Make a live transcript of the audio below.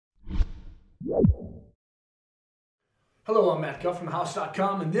Hello, I'm Matt Guff from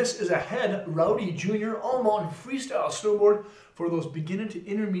thehouse.com, and this is a Head Rowdy Jr. all-mountain freestyle snowboard for those beginner to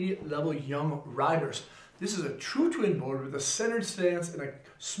intermediate level young riders. This is a true twin board with a centered stance and a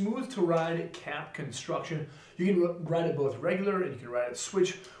smooth to ride cap construction. You can ride it both regular and you can ride it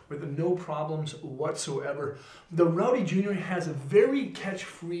switch with no problems whatsoever. The Rowdy Jr. has a very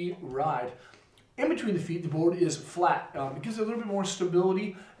catch-free ride. In between the feet, the board is flat. It gives it a little bit more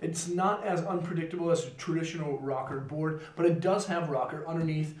stability. It's not as unpredictable as a traditional rocker board, but it does have rocker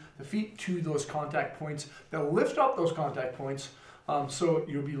underneath the feet to those contact points that lift up those contact points, so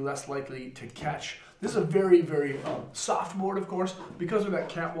you'll be less likely to catch. This is a very, very soft board, of course. Because of that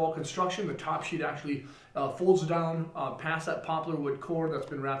catwall construction, the top sheet actually folds down past that poplar wood core that's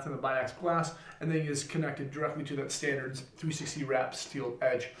been wrapped in the biax glass, and then is connected directly to that standard 360 wrap steel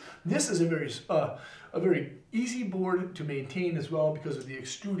edge. This is a very easy board to maintain as well because of the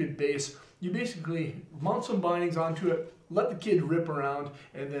extruded base. You basically mount some bindings onto it, let the kid rip around,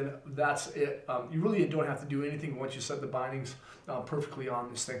 and then that's it. You really don't have to do anything once you set the bindings perfectly on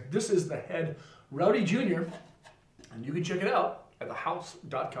this thing. This is the Head Rowdy Jr., and you can check it out at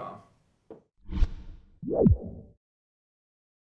thehouse.com.